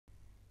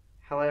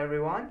Hello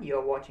everyone,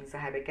 you're watching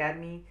Saheb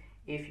Academy.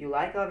 If you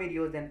like our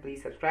videos, then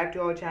please subscribe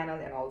to our channel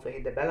and also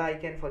hit the bell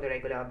icon for the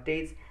regular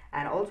updates,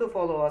 and also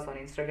follow us on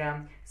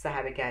Instagram,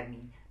 Saheb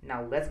Academy.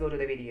 Now let's go to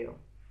the video.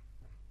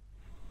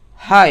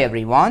 Hi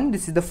everyone,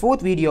 this is the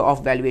fourth video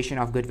of Valuation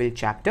of Goodwill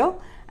chapter,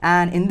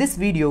 and in this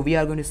video we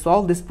are going to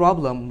solve this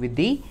problem with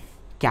the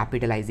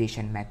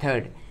capitalization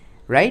method,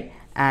 right?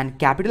 And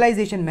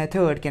capitalization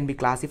method can be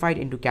classified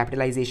into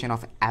capitalization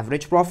of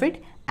average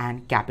profit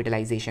and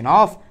capitalization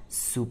of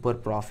super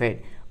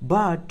profit.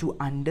 But to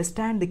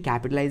understand the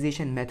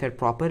capitalization method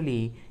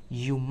properly,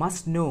 you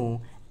must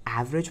know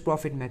average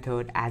profit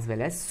method as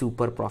well as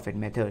super profit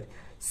method.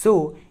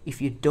 So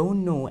if you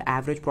don't know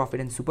average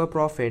profit and super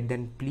profit,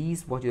 then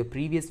please watch the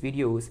previous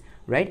videos,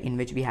 right, in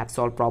which we have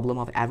solved problem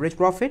of average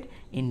profit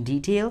in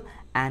detail,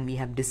 and we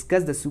have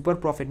discussed the super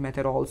profit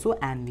method also,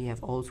 and we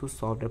have also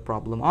solved a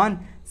problem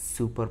on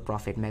super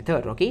profit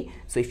method. Okay,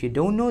 so if you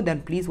don't know,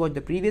 then please watch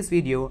the previous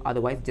video,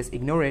 otherwise just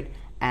ignore it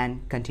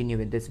and continue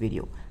with this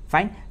video.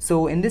 Fine.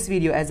 So in this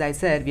video, as I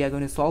said, we are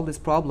going to solve this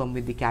problem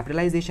with the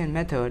capitalization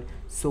method.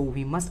 So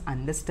we must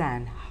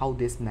understand how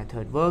this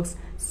method works.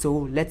 So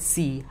let's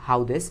see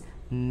how this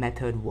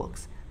method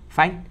works.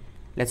 Fine.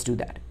 Let's do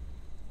that.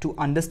 To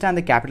understand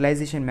the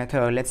capitalization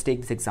method, let's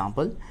take this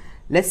example.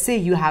 Let's say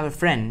you have a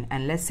friend,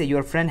 and let's say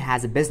your friend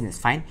has a business.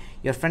 Fine.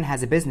 Your friend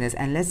has a business,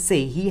 and let's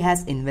say he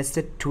has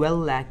invested 12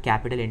 lakh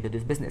capital into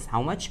this business.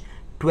 How much?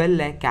 12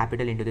 lakh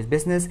capital into this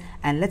business,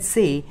 and let's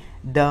say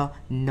the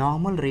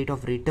normal rate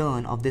of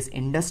return of this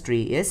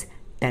industry is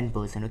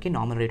 10%. Okay,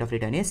 normal rate of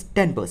return is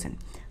 10%.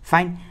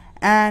 Fine.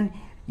 And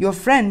your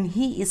friend,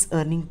 he is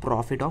earning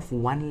profit of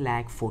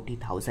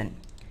 1,40,000.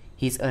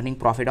 He's earning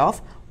profit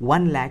of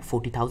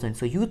 1,40,000.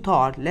 So you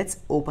thought,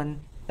 let's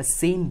open a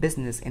same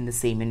business in the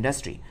same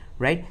industry,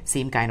 right?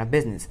 Same kind of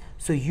business.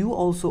 So you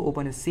also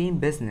open a same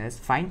business,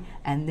 fine,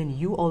 and then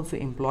you also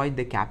employed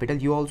the capital.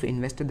 You also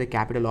invested the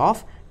capital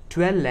of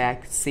 12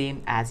 lakh,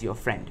 same as your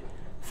friend,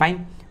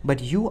 fine.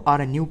 But you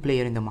are a new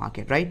player in the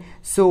market, right?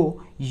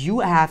 So you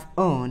have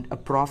earned a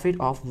profit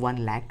of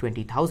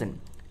 1,20,000,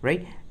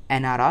 right?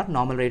 NRR,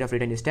 normal rate of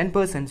return, is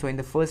 10%. So in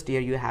the first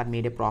year you have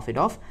made a profit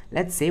of,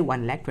 let's say,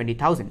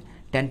 1,20,000.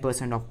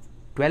 10% of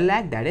 12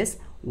 lakh, that is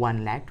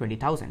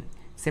 1,20,000.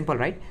 Simple,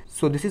 right?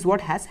 So this is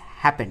what has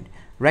happened,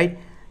 right?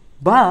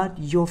 But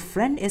your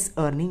friend is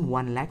earning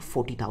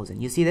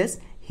 1,40,000. You see this?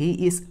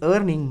 He is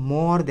earning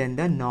more than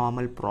the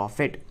normal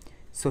profit.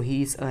 So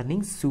he is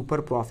earning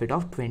super profit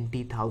of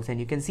 20,000.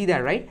 You can see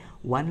that, right?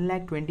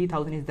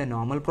 1,20,000 is the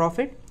normal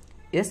profit.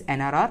 Yes,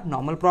 NRR,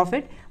 normal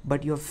profit.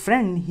 But your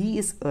friend, he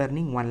is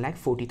earning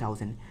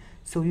 1,40,000.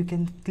 So you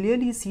can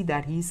clearly see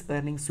that he is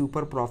earning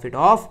super profit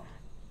of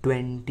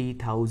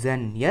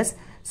 20,000. Yes.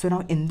 So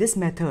now in this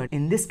method,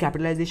 in this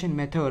capitalization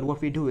method,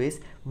 what we do is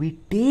we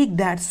take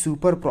that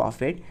super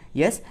profit,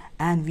 yes,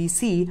 and we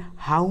see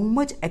how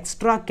much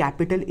extra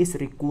capital is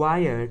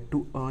required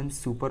to earn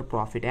super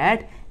profit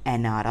at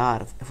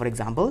NRR. For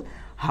example,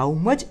 how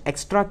much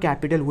extra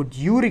capital would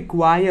you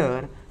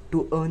require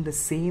to earn the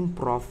same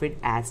profit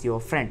as your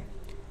friend?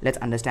 Let's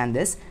understand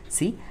this.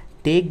 See,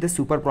 take the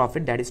super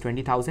profit, that is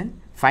 20,000.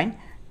 Fine,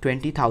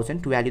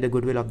 20,000 to value the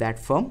goodwill of that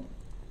firm.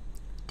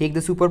 Take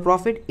the super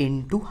profit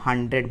into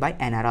 100 by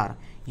NRR.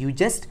 You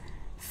just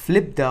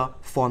flip the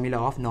formula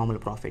of normal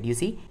profit. You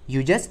see,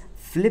 you just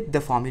flip the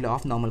formula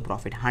of normal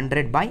profit.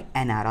 100 by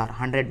NRR,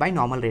 100 by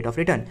normal rate of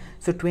return.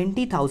 So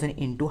 20,000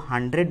 into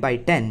 100 by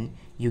 10,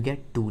 you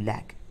get 2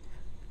 lakh.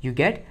 You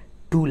get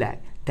 2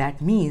 lakh. That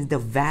means the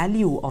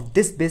value of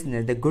this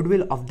business, the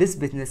goodwill of this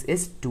business,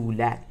 is 2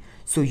 lakh.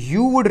 So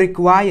you would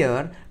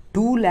require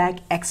 2 lakh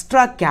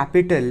extra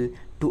capital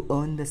to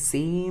earn the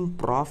same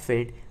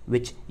profit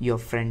which your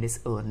friend is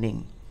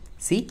earning.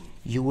 See,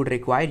 you would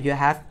require, you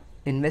have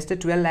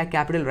invested 12 lakh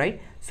capital,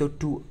 right? So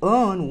to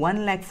earn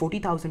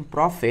 1,40,000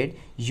 profit,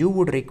 you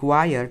would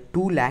require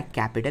 2 lakh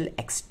capital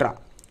extra.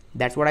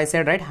 That's what I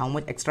said, right? How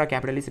much extra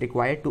capital is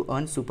required to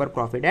earn super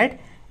profit at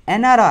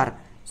NRR?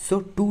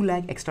 So 2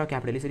 lakh extra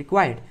capital is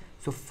required.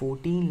 So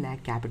 14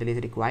 lakh capital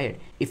is required.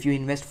 If you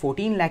invest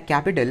 14 lakh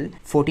capital,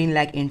 14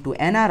 lakh into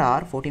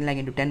NRR, 14 lakh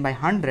into 10 by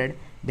 100,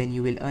 then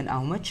you will earn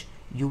how much?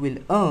 You will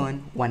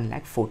earn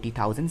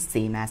 1,40,000,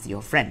 same as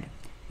your friend.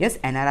 Yes,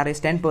 NRR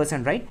is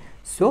 10%, right?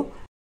 So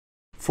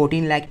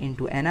 14 lakh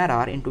into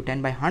NRR into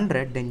 10 by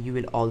 100, then you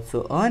will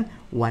also earn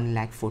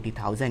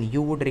 1,40,000.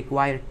 You would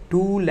require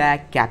 2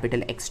 lakh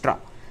capital extra.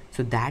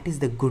 So that is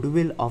the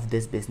goodwill of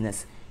this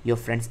business, your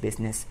friend's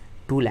business,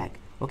 2 lakh.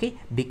 Okay,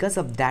 because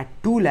of that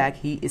 2 lakh,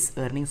 he is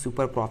earning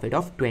super profit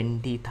of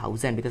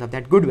 20,000 because of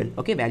that goodwill.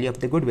 Okay, value of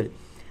the goodwill.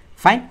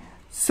 Fine.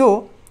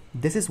 So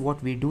this is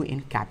what we do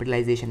in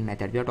capitalization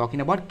method. We are talking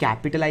about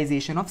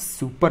capitalization of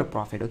super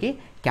profit. Okay,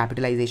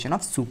 capitalization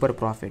of super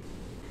profit.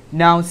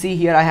 Now see,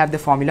 here I have the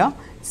formula.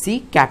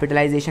 See,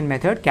 capitalization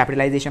method,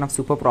 capitalization of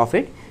super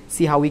profit.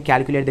 See how we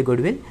calculate the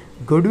goodwill.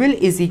 Goodwill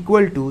is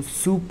equal to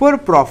super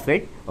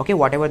profit, okay,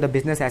 whatever the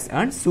business has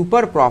earned,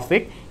 super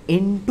profit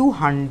into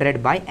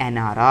 100 by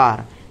NRR.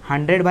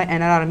 100 by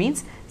NRR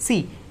means,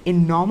 see,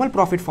 in normal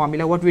profit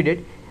formula, what we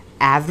did,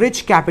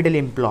 average capital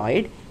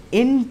employed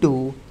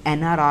into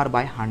NRR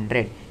by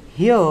 100.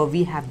 Here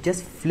we have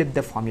just flipped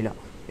the formula,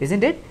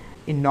 isn't it?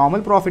 In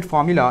normal profit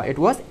formula, it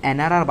was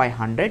NRR by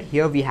 100.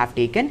 Here we have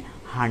taken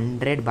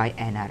 100 by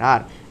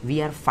NRR.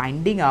 We are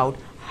finding out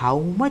how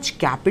much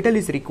capital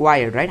is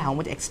required, right? How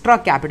much extra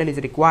capital is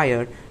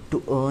required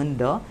to earn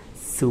the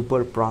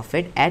super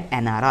profit at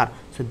NRR.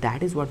 So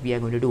that is what we are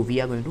going to do.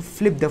 We are going to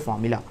flip the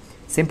formula.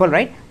 Simple,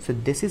 right? So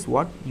this is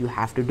what you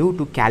have to do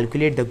to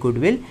calculate the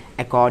goodwill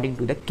according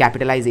to the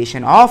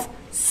capitalization of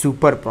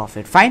super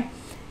profit. Fine.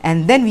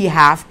 And then we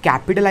have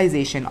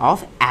capitalization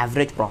of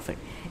average profit.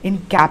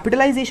 In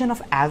capitalization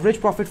of average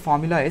profit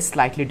formula is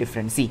slightly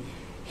different. See,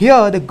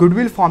 here the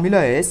goodwill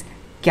formula is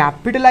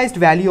capitalized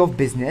value of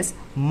business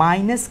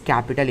minus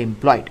capital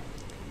employed.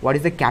 What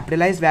is the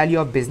capitalized value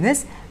of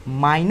business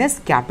minus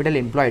capital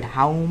employed?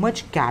 How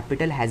much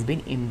capital has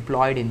been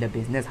employed in the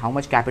business? How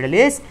much capital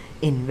is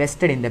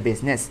invested in the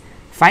business?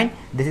 Fine.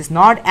 This is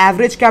not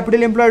average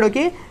capital employed,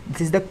 okay?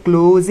 This is the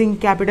closing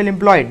capital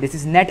employed. This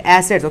is net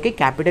assets, okay?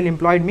 Capital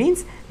employed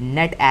means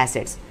net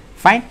assets.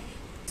 Fine.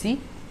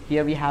 See,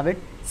 here we have it.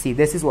 See,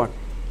 this is what?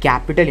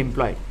 Capital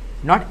employed.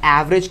 Not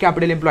average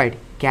capital employed.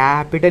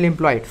 Capital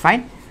employed.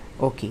 Fine.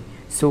 Okay.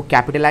 So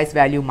capitalized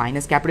value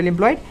minus capital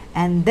employed,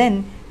 and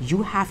then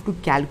you have to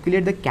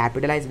calculate the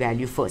capitalized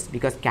value first,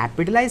 because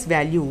capitalized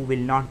value will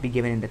not be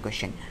given in the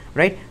question,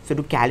 right? So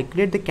to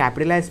calculate the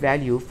capitalized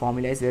value,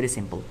 formula is very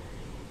simple.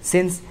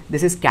 Since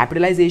this is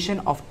capitalization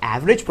of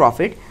average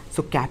profit,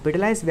 so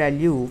capitalized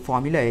value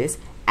formula is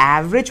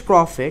average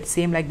profit,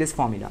 same like this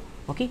formula.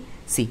 Okay,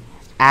 see,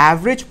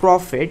 average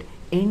profit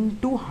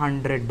into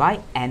 100 by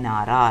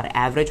NRR.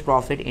 Average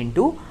profit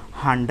into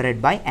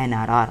 100 by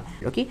NRR.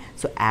 Okay,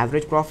 so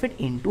average profit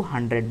into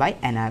 100 by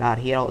NRR.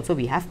 Here also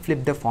we have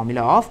flipped the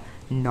formula of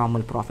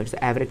normal profit. So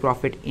average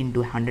profit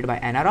into 100 by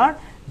NRR.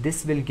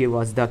 This will give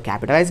us the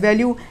capitalized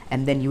value,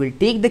 and then you will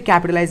take the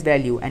capitalized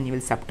value and you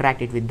will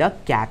subtract it with the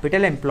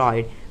capital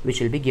employed, which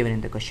will be given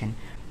in the question.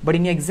 But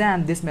in your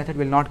exam, this method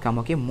will not come.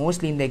 Okay,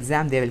 mostly in the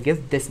exam they will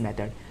give this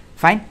method.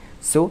 Fine.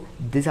 So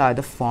these are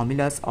the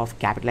formulas of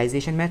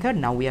capitalization method.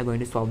 Now we are going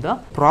to solve the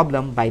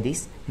problem by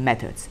these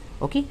methods.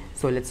 Okay,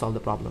 so let's solve the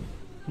problem.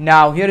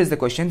 Now here is the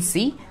question.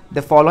 See,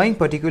 the following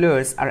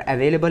particulars are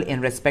available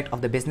in respect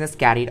of the business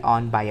carried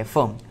on by a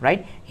firm,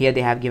 right? Here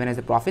they have given us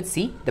the profit.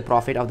 See, the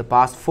profit of the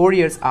past 4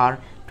 years are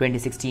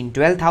 2016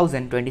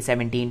 12,000,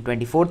 2017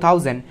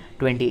 24,000,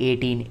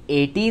 2018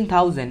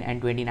 18,000, and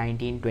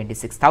 2019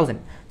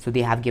 26,000. So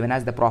they have given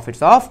us the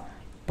profits of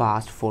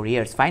past 4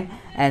 years. Fine.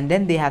 And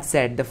then they have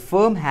said the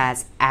firm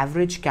has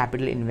average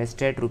capital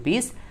invested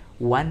rupees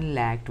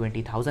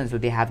 1,20,000. So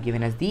they have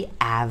given us the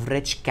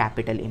average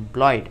capital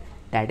employed,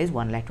 that is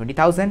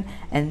 1,20,000.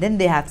 And then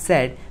they have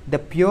said the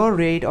pure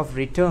rate of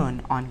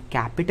return on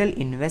capital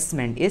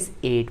investment is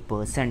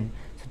 8%.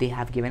 So they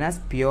have given us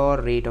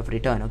pure rate of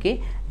return.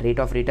 Okay, rate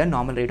of return,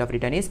 normal rate of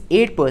return is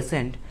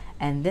 8%.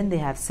 And then they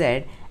have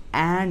said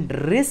and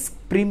risk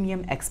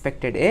premium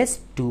expected is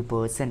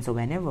 2%. So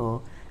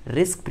whenever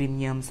risk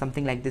premium,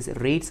 something like this,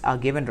 rates are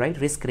given, right,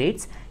 risk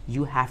rates,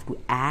 you have to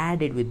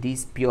add it with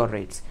these pure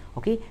rates.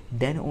 Okay,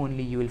 then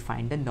only you will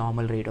find the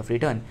normal rate of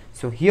return.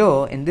 So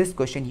here in this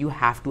question you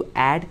have to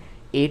add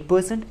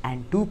 8%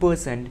 and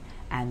 2%,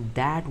 and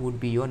that would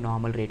be your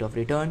normal rate of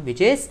return, which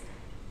is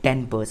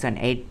 10%.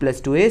 8 plus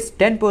 2 is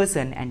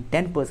 10%, and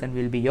 10%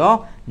 will be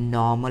your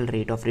normal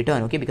rate of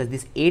return. Okay, because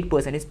this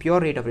 8% is pure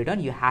rate of return,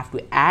 you have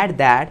to add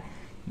that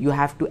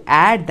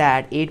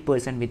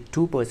 8% with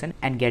 2%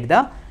 and get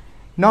the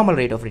normal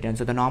rate of return.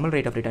 So the normal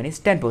rate of return is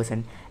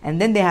 10%. And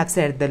then they have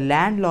said the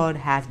landlord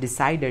has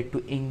decided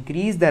to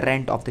increase the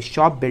rent of the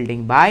shop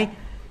building by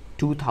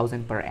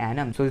 2,000 per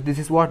annum. So this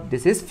is what?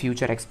 This is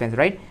future expense,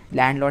 right?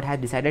 Landlord has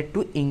decided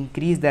to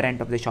increase the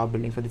rent of the shop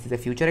building. So this is a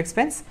future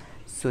expense.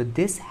 So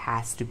this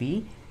has to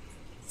be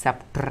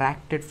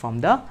subtracted from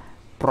the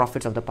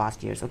profits of the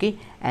past years. Okay,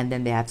 and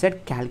then they have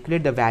said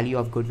calculate the value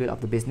of goodwill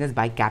of the business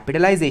by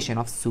capitalization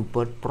of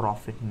super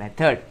profit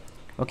method.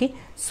 Okay,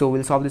 so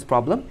we'll solve this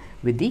problem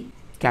with the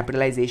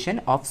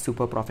capitalization of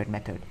super profit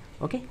method.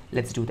 Okay,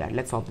 let's do that.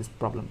 Let's solve this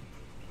problem.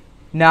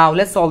 Now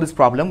let's solve this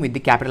problem with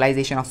the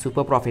capitalization of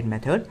super profit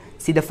method.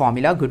 See, the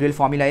formula, goodwill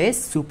formula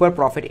is super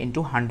profit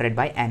into 100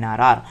 by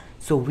NRR.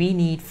 So we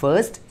need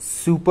first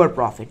super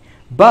profit.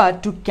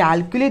 But to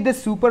calculate the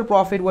super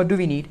profit, what do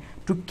we need?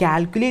 To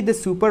calculate the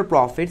super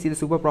profit, see the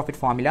super profit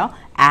formula,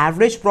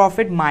 average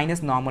profit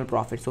minus normal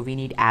profit. So we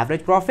need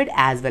average profit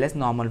as well as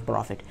normal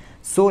profit.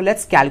 So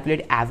let's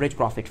calculate average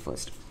profit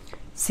first.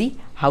 See,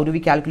 how do we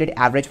calculate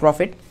average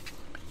profit?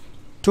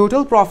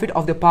 Total profit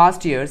of the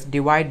past years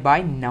divided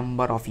by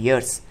number of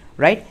years,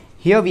 right?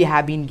 Here we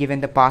have been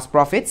given the past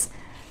profits,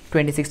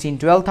 2016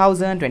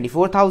 12,000,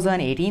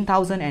 24,000,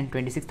 18,000, and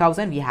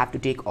 26,000. We have to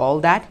take all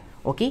that,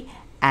 okay,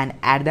 and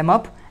add them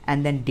up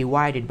and then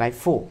divide it by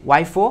 4.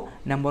 Why 4?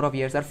 Number of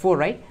years are 4,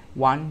 right?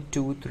 1,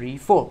 2, 3,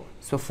 4.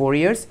 So 4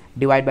 years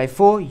divide by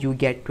 4, you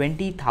get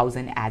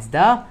 20,000 as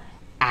the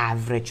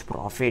average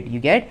profit. You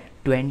get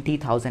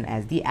 20,000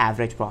 as the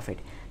average profit.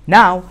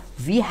 Now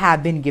we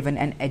have been given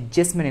an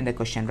adjustment in the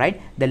question,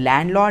 right? The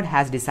landlord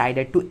has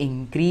decided to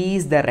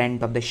increase the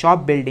rent of the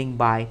shop building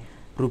by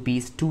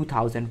rupees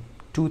 2000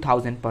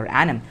 per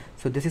annum.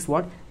 So this is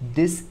what?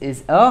 This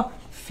is a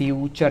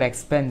future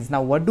expense.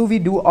 Now what do we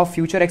do of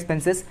future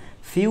expenses?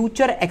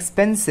 Future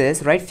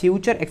expenses, right?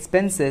 Future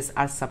expenses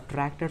are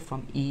subtracted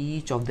from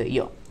each of the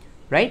year,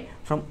 right?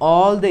 From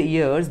all the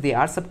years they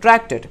are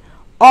subtracted.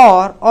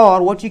 Or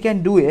what you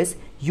can do is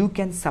you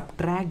can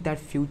subtract that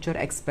future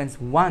expense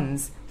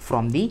once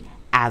from the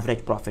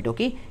average profit.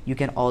 Okay, you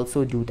can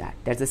also do that.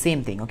 That's the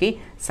same thing. Okay,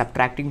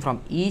 subtracting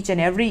from each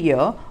and every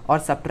year or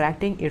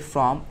subtracting it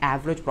from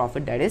average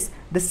profit, that is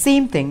the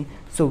same thing.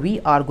 So we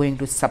are going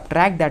to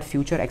subtract that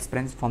future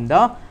expense from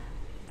the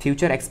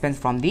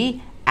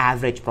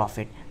average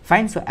profit.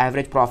 Fine. So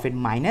average profit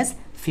minus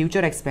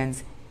future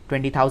expense,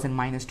 20,000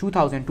 minus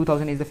 2,000.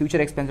 2,000 is the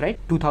future expense, right?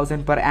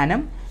 2,000 per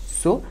annum.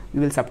 So we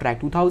will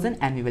subtract 2,000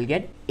 and we will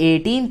get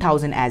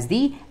 18,000 as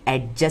the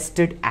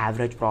adjusted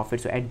average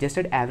profit. So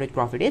adjusted average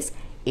profit is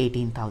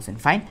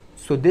 18,000. Fine.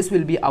 So this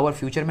will be our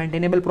future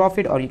maintainable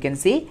profit, or you can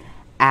say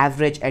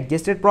average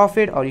adjusted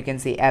profit, or you can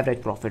say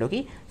average profit.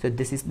 Okay. So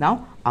this is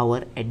now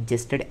our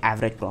adjusted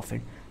average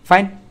profit.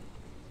 Fine.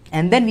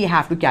 And then we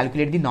have to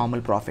calculate the normal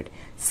profit.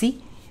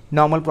 See,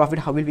 normal profit,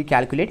 how will we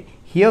calculate?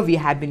 Here we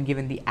have been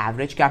given the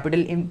average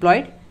capital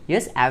employed.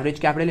 Yes, average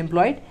capital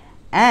employed.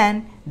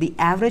 And the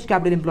average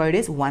capital employed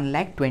is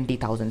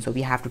 1,20,000. So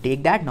we have to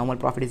take that. Normal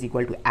profit is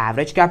equal to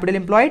average capital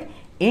employed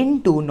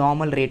into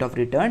normal rate of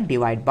return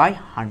divided by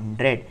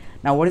 100.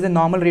 Now what is the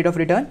normal rate of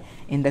return?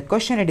 In the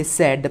question it is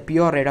said the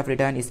pure rate of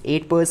return is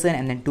 8%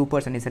 and then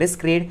 2% is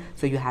risk rate.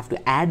 So you have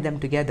to add them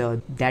together.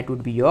 That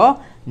would be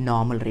your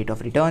normal rate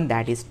of return,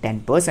 that is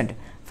 10%.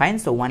 Fine.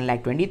 So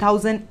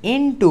 1,20,000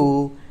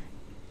 into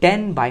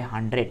 10 by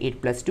 100,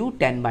 8 plus 2,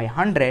 10 by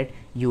 100,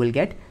 you will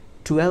get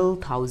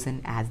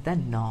 12,000 as the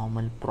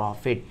normal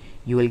profit.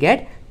 You will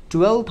get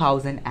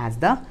 12,000 as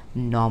the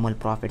normal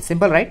profit.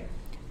 Simple, right?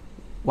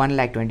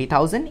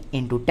 1,20,000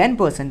 into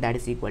 10%, that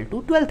is equal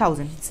to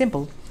 12,000.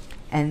 Simple.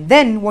 And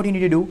then what you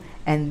need to do?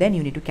 And then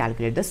you need to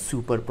calculate the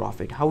super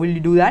profit. How will you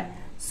do that?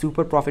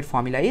 Super profit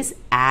formula is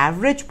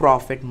average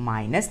profit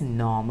minus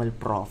normal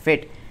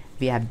profit.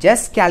 We have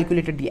just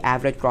calculated the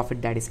average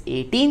profit, that is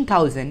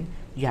 18,000.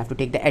 You have to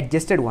take the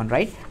adjusted one,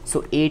 right?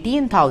 So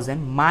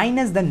 18,000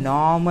 minus the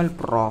normal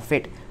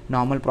profit.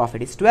 Normal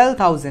profit is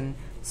 12,000.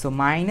 So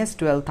minus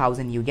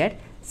 12,000, you get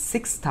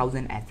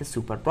 6,000 as the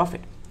super profit.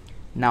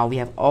 Now we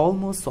have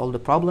almost solved the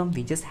problem.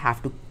 We just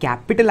have to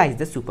capitalize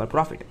the super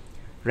profit,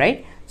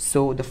 right?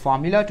 So the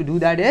formula to do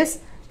that is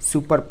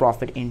super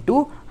profit into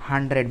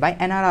 100 by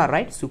NRR,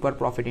 right? Super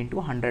profit into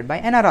 100 by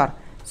NRR.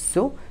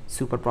 So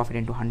super profit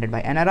into 100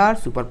 by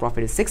NRR. Super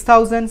profit is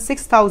 6,000.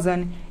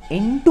 6,000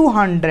 into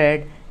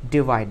 100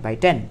 divide by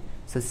 10.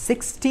 So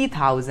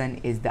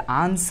 60,000 is the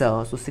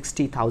answer. So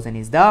 60,000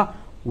 is the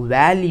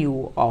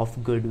value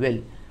of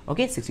goodwill.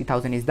 Okay,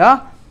 60,000 is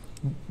the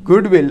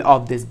goodwill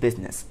of this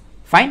business.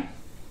 Fine.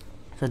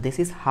 So this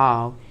is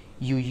how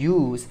you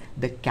use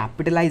the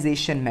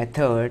capitalization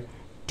method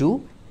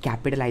to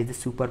capitalize the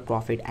super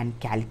profit and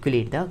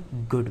calculate the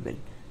goodwill.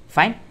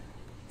 Fine.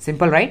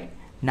 Simple, right?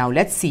 Now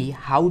let's see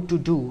how to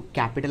do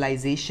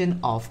capitalization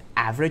of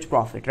average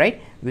profit,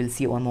 right? We'll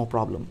see one more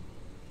problem.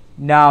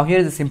 Now here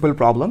is a simple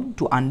problem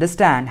to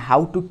understand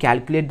how to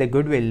calculate the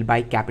goodwill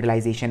by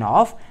capitalization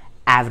of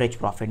average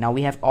profit. Now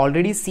we have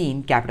already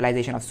seen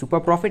capitalization of super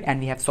profit and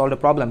we have solved a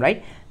problem,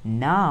 right?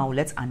 Now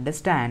let's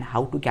understand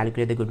how to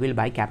calculate the goodwill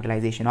by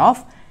capitalization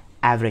of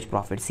average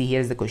profit. See,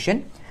 here is the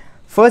question.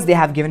 First, they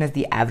have given us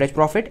the average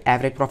profit.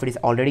 Average profit is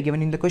already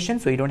given in the question,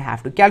 so you don't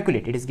have to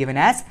calculate. It is given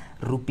as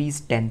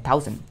rupees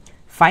 10,000.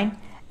 Fine.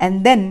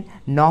 And then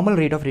normal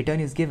rate of return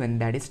is given,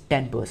 that is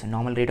 10%.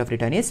 Normal rate of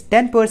return is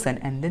 10%,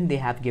 and then they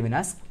have given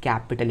us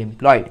capital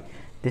employed.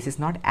 This is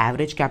not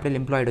average capital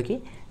employed,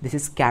 okay? This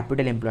is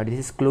capital employed. This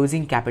is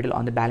closing capital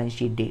on the balance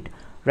sheet date,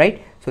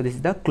 right? So this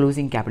is the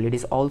closing capital. It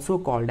is also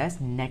called as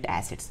net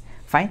assets.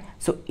 Fine.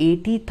 So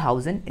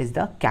 80,000 is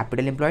the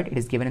capital employed. It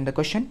is given in the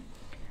question.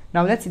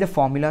 Now let's see the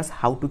formulas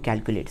how to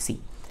calculate. See,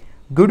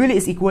 goodwill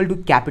is equal to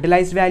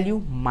capitalized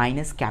value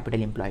minus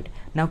capital employed.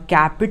 Now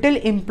capital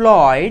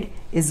employed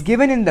is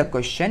given in the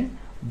question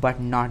but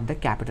not the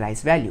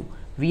capitalized value.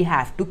 We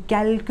have to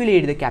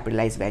calculate the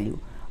capitalized value.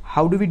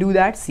 How do we do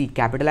that? See,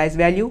 capitalized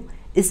value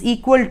is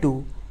equal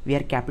to, we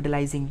are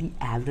capitalizing the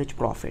average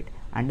profit.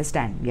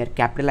 Understand, we are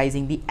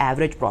capitalizing the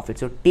average profit.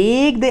 So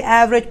take the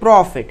average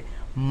profit,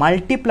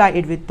 multiply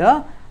it with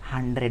the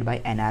 100 by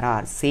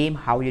NRR. Same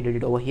how you did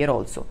it over here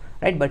also,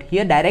 right? But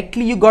here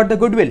directly you got the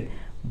goodwill.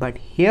 But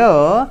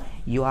here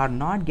you are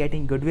not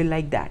getting goodwill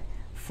like that.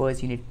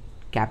 First you need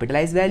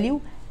capitalized value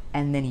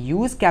and then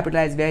use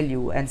capitalized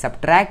value and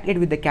subtract it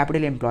with the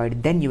capital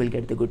employed, then you will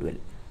get the goodwill.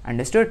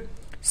 Understood?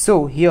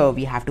 So here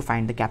we have to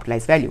find the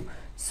capitalized value.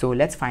 So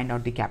let's find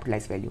out the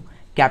capitalized value.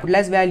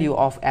 Capitalized value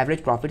of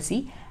average profit,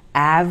 see,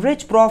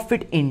 average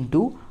profit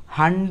into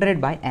 100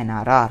 by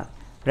NRR,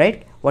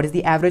 right? What is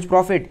the average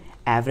profit?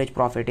 Average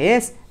profit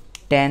is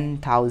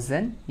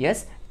 10,000.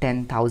 Yes,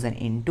 10,000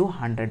 into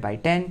 100 by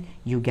 10,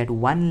 you get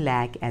 1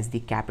 lakh as the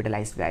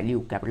capitalized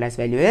value. Capitalized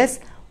value is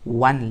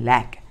 1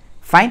 lakh.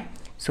 Fine.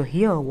 So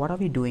here what are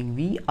we doing?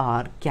 We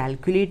are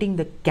calculating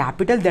the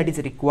capital that is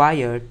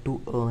required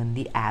to earn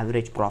the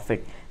average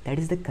profit. That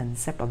is the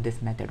concept of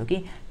this method.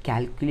 Okay,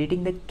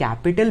 calculating the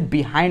capital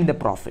behind the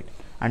profit.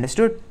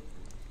 Understood?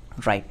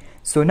 Right.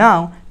 So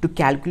now to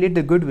calculate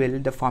the goodwill,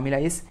 the formula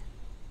is,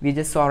 we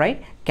just saw,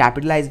 right?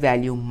 Capitalized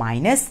value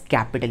minus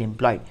capital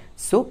employed.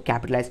 So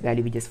capitalized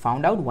value we just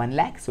found out 1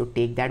 lakh. So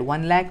take that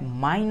 1 lakh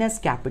minus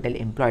capital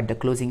employed, the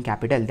closing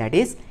capital, that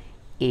is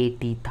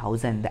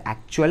 80,000. The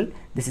actual,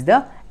 this is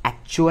the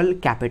actual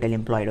capital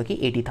employed. Okay,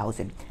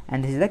 80,000,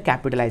 and this is the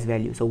capitalized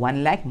value. So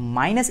 1 lakh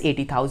minus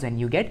 80,000,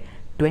 you get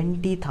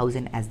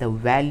 20,000 as the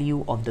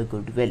value of the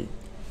goodwill.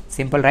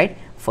 Simple, right?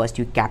 First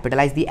you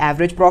capitalize the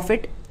average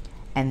profit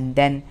and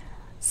then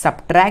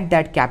subtract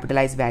that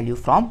capitalized value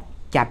from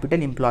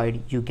capital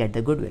employed, you get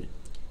the goodwill.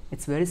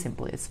 It's very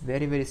simple. It's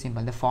very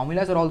simple. The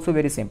formulas are also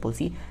very simple.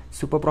 See,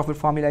 super profit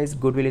formula is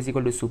goodwill is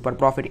equal to super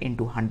profit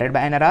into 100 by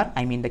NRR.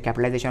 I mean the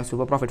capitalization of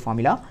super profit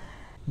formula.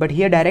 But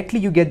here directly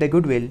you get the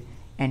goodwill,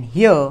 and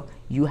here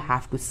you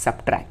have to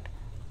subtract.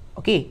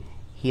 Okay,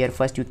 here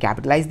first you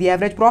capitalize the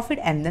average profit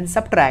and then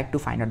subtract to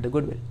find out the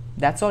goodwill.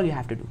 That's all you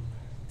have to do.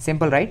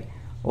 Simple, right?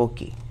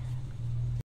 Okay.